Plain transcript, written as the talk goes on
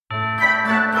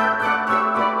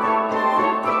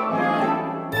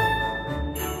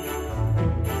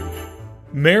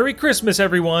Merry Christmas,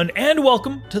 everyone, and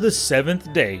welcome to the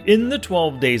 7th day in the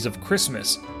 12 days of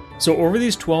Christmas. So over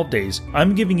these 12 days,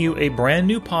 I'm giving you a brand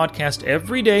new podcast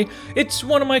every day. It's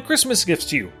one of my Christmas gifts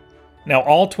to you. Now,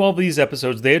 all 12 of these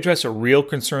episodes, they address a real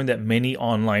concern that many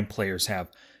online players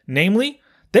have. Namely,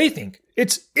 they think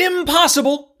it's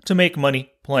impossible to make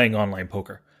money playing online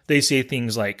poker. They say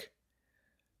things like,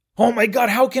 "Oh my god,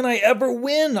 how can I ever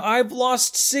win? I've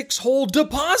lost 6 whole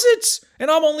deposits,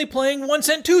 and I'm only playing 1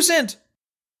 cent, 2 cent."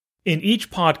 In each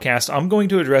podcast, I'm going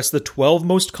to address the 12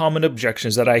 most common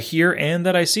objections that I hear and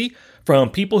that I see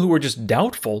from people who are just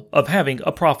doubtful of having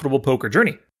a profitable poker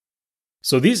journey.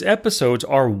 So these episodes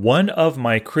are one of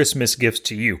my Christmas gifts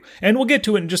to you, and we'll get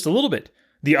to it in just a little bit.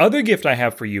 The other gift I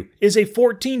have for you is a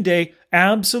 14-day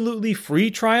absolutely free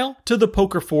trial to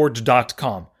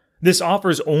thepokerforge.com. This offer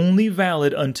is only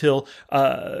valid until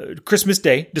Christmas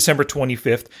Day, December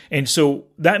 25th, and so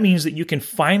that means that you can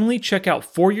finally check out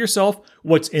for yourself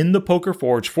what's in the Poker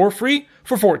Forge for free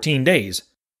for 14 days.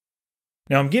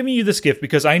 Now, I'm giving you this gift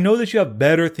because I know that you have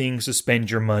better things to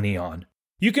spend your money on.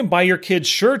 You can buy your kids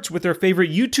shirts with their favorite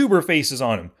YouTuber faces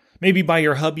on them. Maybe buy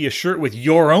your hubby a shirt with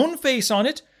your own face on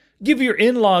it. Give your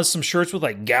in-laws some shirts with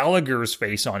like Gallagher's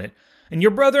face on it. And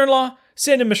your brother-in-law,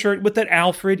 send him a shirt with that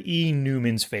Alfred E.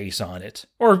 Newman's face on it.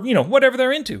 Or, whatever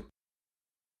they're into.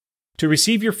 To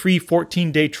receive your free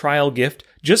 14-day trial gift,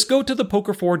 just go to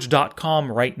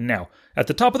thepokerforge.com right now. At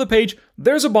the top of the page,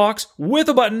 there's a box with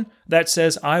a button that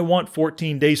says, "I want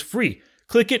 14 days free."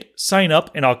 Click it, sign up,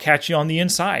 and I'll catch you on the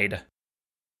inside.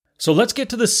 So let's get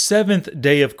to the 7th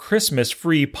day of Christmas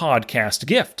free podcast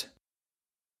gift.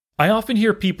 I often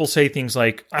hear people say things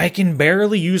like, "I can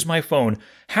barely use my phone.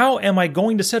 How am I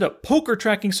going to set up poker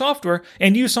tracking software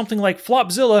and use something like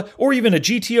Flopzilla or even a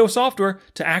GTO software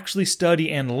to actually study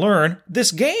and learn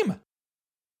this game?"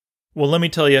 Well, let me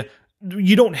tell you,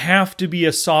 you don't have to be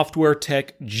a software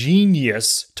tech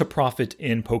genius to profit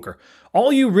in poker.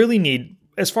 All you really need,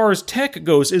 as far as tech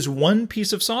goes, is one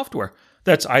piece of software.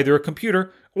 That's either a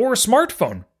computer or a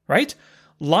smartphone, right?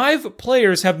 Live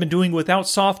players have been doing without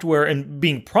software and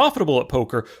being profitable at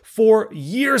poker for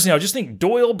years now. Just think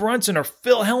Doyle Brunson or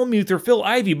Phil Hellmuth or Phil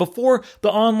Ivey. Before the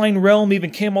online realm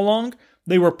even came along,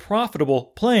 they were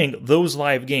profitable playing those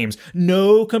live games.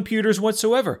 No computers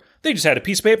whatsoever. They just had a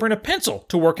piece of paper and a pencil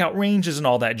to work out ranges and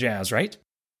all that jazz, right?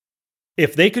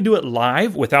 If they could do it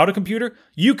live without a computer,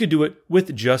 you could do it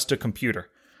with just a computer.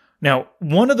 Now,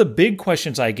 one of the big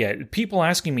questions I get, people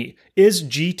asking me, is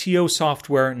GTO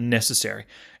software necessary?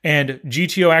 And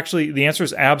GTO, actually, the answer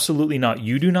is absolutely not.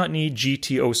 You do not need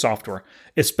GTO software,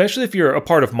 especially if you're a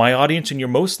part of my audience and you're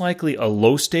most likely a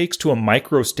low stakes to a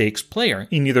micro stakes player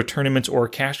in either tournaments or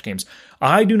cash games.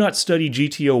 I do not study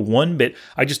GTO one bit.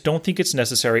 I just don't think it's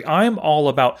necessary. I'm all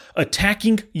about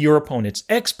attacking your opponents,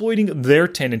 exploiting their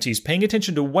tendencies, paying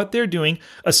attention to what they're doing,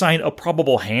 assign a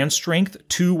probable hand strength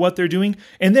to what they're doing,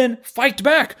 and then fight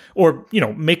back or,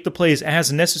 make the plays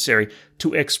as necessary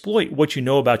to exploit what you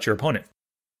know about your opponent.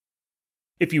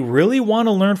 If you really want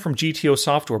to learn from GTO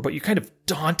software, but you're kind of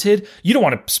daunted, you don't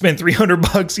want to spend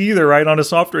 $300 either, right, on a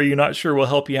software you're not sure will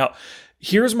help you out.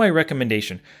 Here's my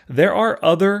recommendation. There are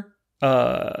other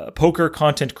poker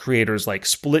content creators like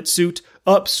Splitsuit,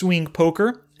 Upswing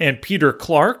Poker, and Peter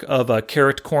Clark of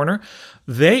Carrot Corner.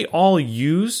 They all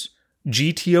use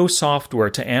GTO software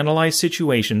to analyze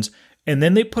situations, and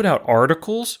then they put out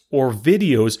articles or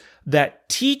videos that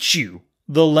teach you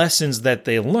the lessons that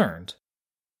they learned.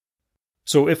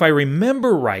 So if I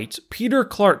remember right, Peter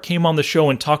Clark came on the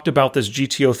show and talked about this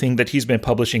GTO thing that he's been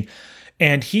publishing,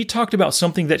 and he talked about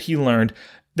something that he learned,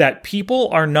 that people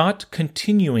are not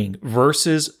continuing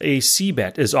versus a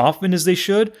C-bet as often as they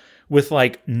should with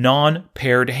like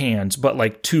non-paired hands, but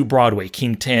like 2 Broadway,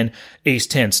 King 10, Ace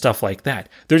 10, stuff like that.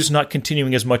 They're just not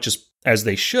continuing as much as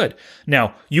they should.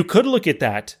 Now, you could look at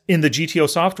that in the GTO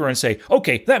software and say,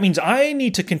 okay, that means I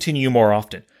need to continue more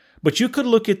often. But you could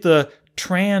look at the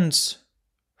trans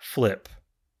flip,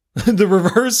 the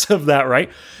reverse of that,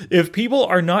 right? If people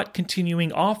are not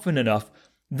continuing often enough,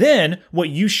 then what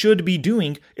you should be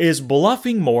doing is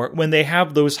bluffing more when they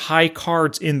have those high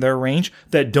cards in their range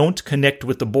that don't connect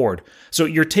with the board. So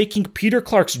you're taking Peter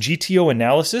Clark's GTO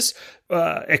analysis,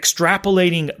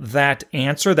 extrapolating that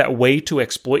answer, that way to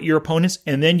exploit your opponents,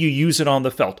 and then you use it on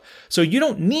the felt. So you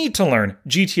don't need to learn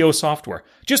GTO software.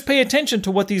 Just pay attention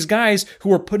to what these guys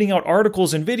who are putting out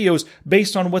articles and videos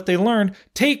based on what they learned,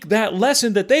 take that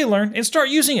lesson that they learned and start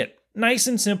using it. Nice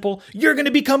and simple. You're going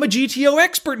to become a GTO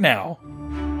expert now.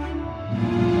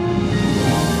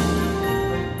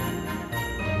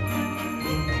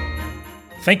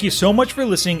 Thank you so much for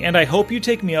listening, and I hope you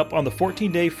take me up on the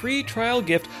 14-day free trial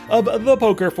gift of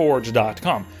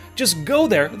thepokerforge.com. Just go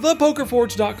there,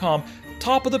 thepokerforge.com,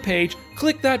 top of the page,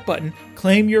 click that button,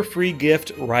 claim your free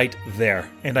gift right there.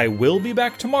 And I will be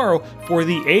back tomorrow for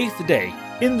the 8th day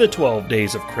in the 12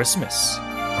 Days of Christmas.